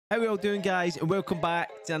How are we all doing, guys, and welcome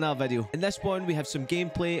back to another video. In this one we have some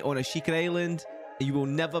gameplay on Ashika Island, and you will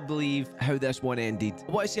never believe how this one ended.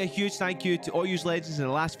 I want to say a huge thank you to all you legends in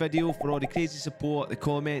the last video for all the crazy support, the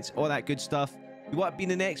comments, all that good stuff. If you want to be in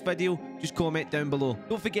the next video, just comment down below.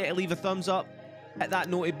 Don't forget to leave a thumbs up, hit that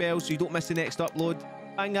noti bell so you don't miss the next upload,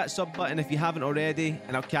 bang that sub button if you haven't already,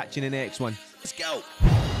 and I'll catch you in the next one. Let's go.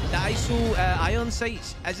 The ISO iron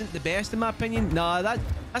sights isn't the best in my opinion. Nah,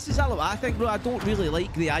 that's exactly what I think, bro. I don't really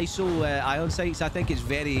like the ISO iron sights. I think it's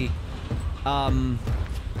very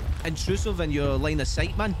intrusive in your line of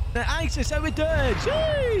sight, man. The Axis, how we doing?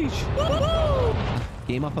 Sheesh! Woo-hoo!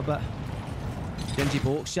 Game up a bit. Dingy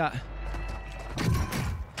box chat.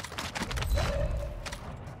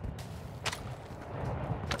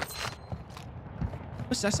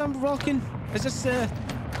 What's this I'm rocking? Is this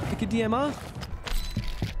like a DMR?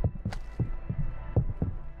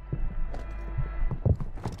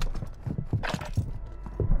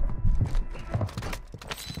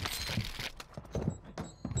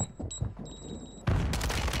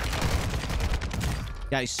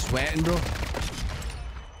 Guy's sweating, bro.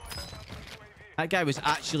 That guy was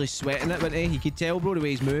actually sweating it, wasn't he? You could tell, bro, the way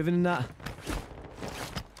he's moving and that.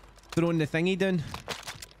 Throwing the thingy down.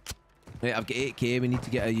 Right, I've got 8k. We need to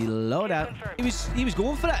get a load out. He was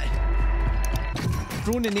going for it.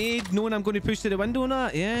 Throwing the nade, knowing I'm going to push to the window and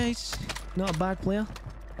that. Yeah, he's not a bad player.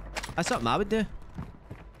 That's something I would do.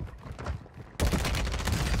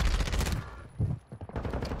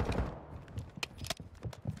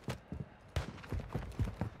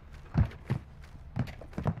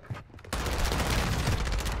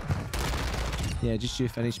 Yeah, just you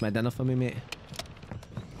finish my dinner for me, mate.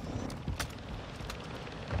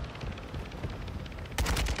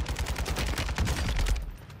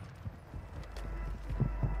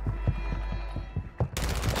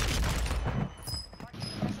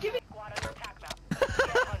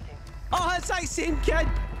 Oh, that's that same kid!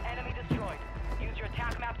 Enemy destroyed. Use your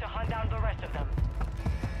attack map to hunt down the rest of them.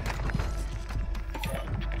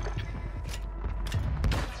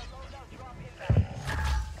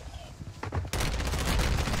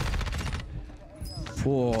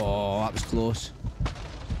 Whoa, that was close.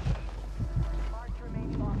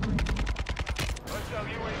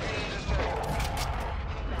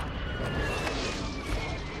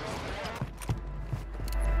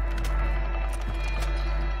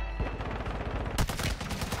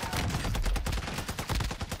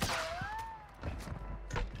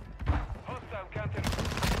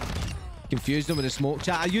 Confused them with the smoke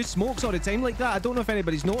chat. I use smokes all the time like that. I don't know if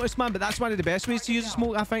anybody's noticed, man, but that's one of the best ways to use a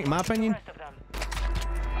smoke, I think, in my opinion.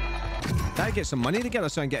 Gotta get some money together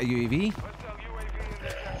so I can get a UAV.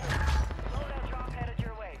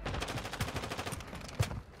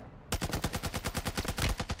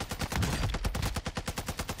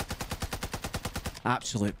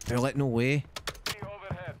 Absolute bullet, no way.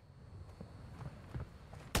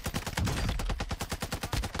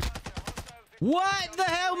 What the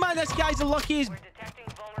hell, man? This guy's the luckiest. We're detecting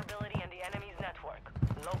vulnerability in the enemy's network.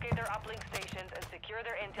 Locate their uplink stations and secure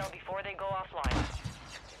their intel before they go offline.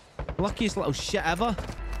 Luckiest little shit ever.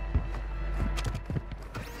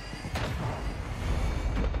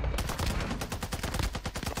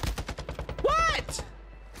 What?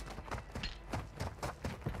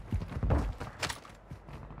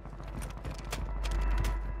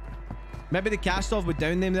 Maybe the cast off would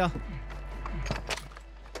down them there.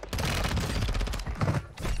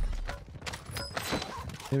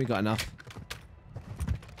 There we got enough.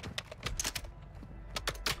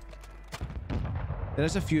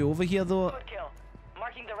 There's a few over here though. Good kill.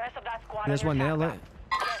 Marking the rest of that squad. There's one there, look.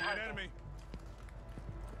 Enemy.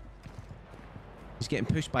 He's getting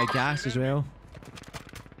pushed by gas as well.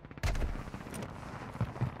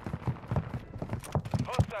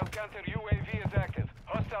 Hostile counter UAV is active.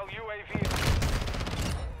 Hostile UAV is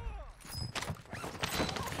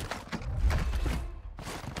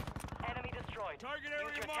Enemy destroyed. Target Use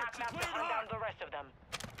area your marked. attack map to Cleared hunt hard. down the rest of them.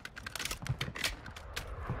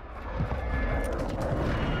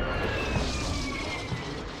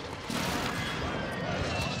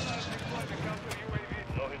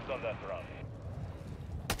 No hits on that round.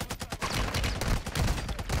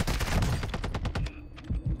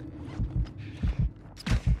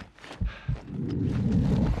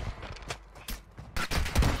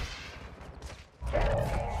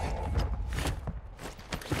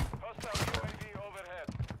 Hostile UAV overhead.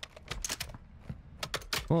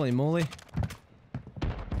 Holy moly.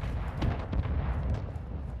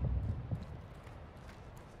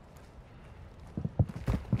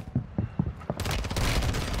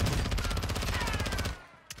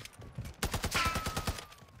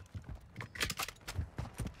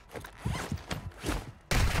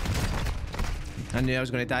 I knew I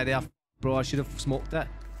was going to die there. Bro, I should have smoked it.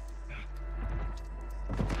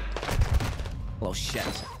 Oh,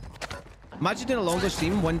 shit. Imagine doing a longer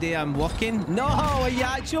stream. One day I'm working. No, are you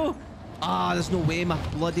actual? Ah, there's no way. My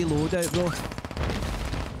bloody loadout, bro.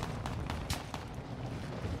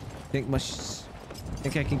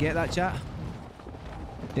 Think I can get that, chat?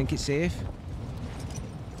 Think it's safe?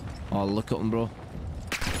 Oh, look at him, bro.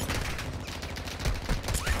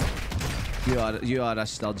 You are a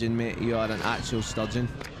sturgeon, mate. You are an actual sturgeon.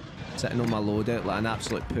 Sitting on my loadout like an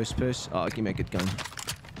absolute puss. Oh, give me a good gun.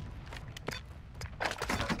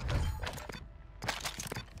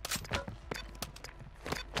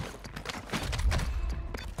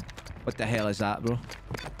 What the hell is that, bro?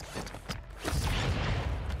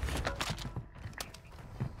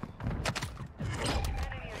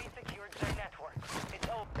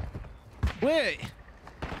 Wait!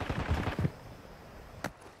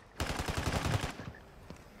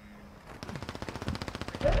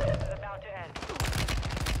 About to end.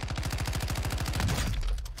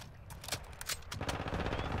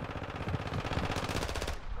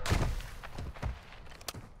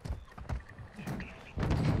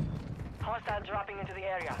 Hostile dropping into the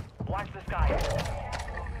area. Watch the sky.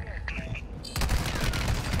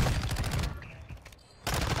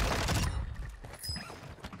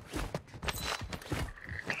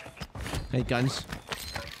 Hey, guns.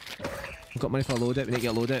 I've got money for a loadout. We need to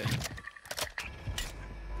get a loadout.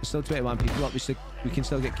 There's still 21 people up. We can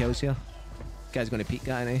still get kills here. Guy's going to peek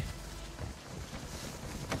that, innit?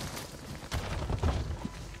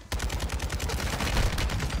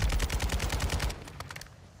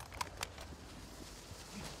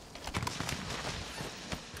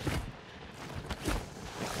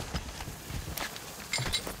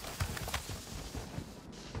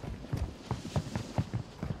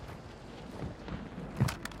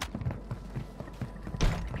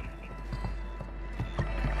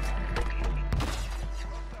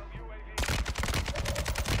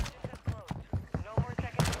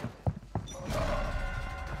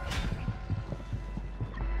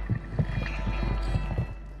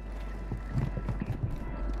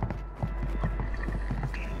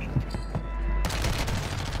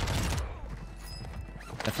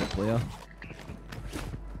 Different player.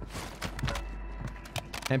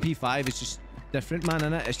 MP5 is just different, man,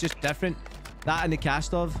 innit? It's just different. That and the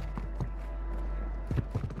cast-off.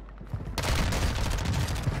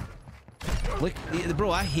 Look,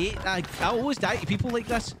 bro, I always die to people like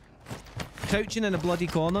this. Crouching in a bloody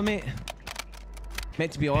corner, mate.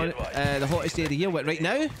 Meant to be on the hottest day of the year. What, right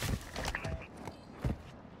now?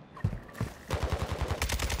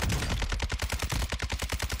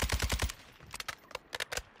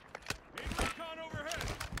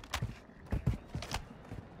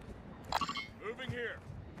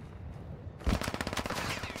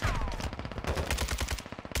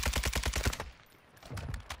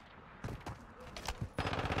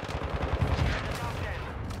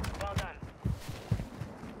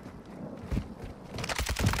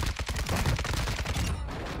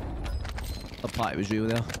 It was real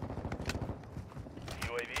there.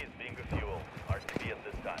 UAV is being refueled. RTB at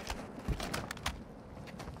this time.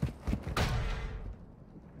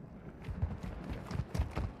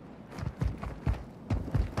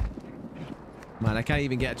 Man, I can't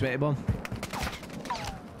even get a 20 bomb.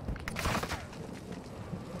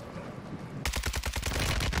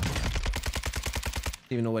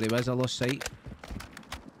 Even know where he was. I lost sight.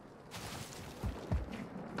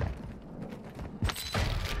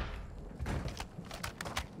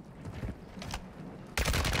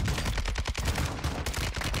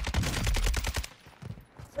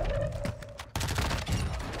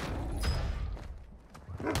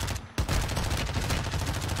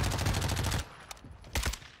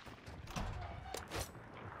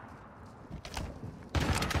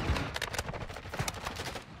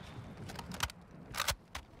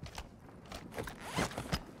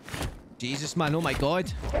 Jesus, man, oh my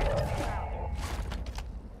god.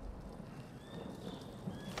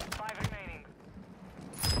 5 remaining.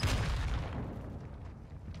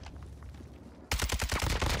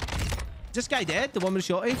 Is this guy dead? The one with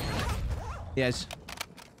the shotty? Yes.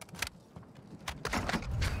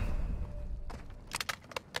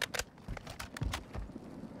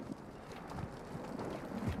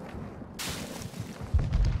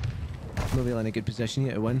 Not really in a good position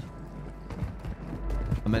yet to win.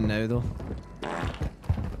 I'm in now though.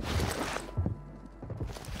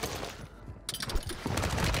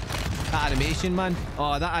 That animation, man.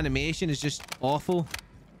 Oh, that animation is just awful.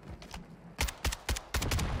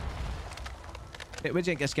 Wait, where do you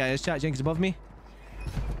think this guy is, chat? Do you think he's above me?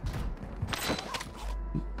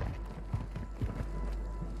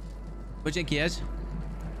 What do you think he is?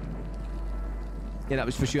 Yeah, that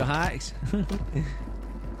was for sure hacks.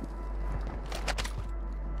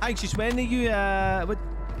 Anxious, when are you, what?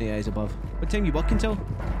 Yeah, he's above. What time are you working till?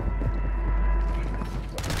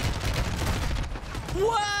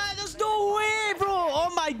 What? There's no way, bro!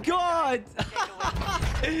 Oh my god!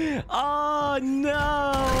 Oh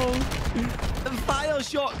no! The fire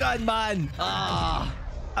shotgun, man! Ah,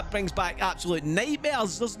 that brings back absolute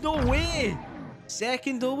nightmares. There's no way.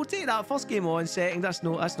 Second, though, we'll take that. First game on, second. That's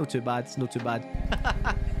not too bad. It's not too bad.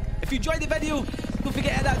 If you enjoyed the video, don't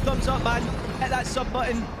forget to hit that thumbs up, man. Hit that sub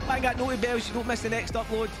button. Bang that noty bell so you don't miss the next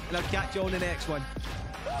upload. And I'll catch you on the next one.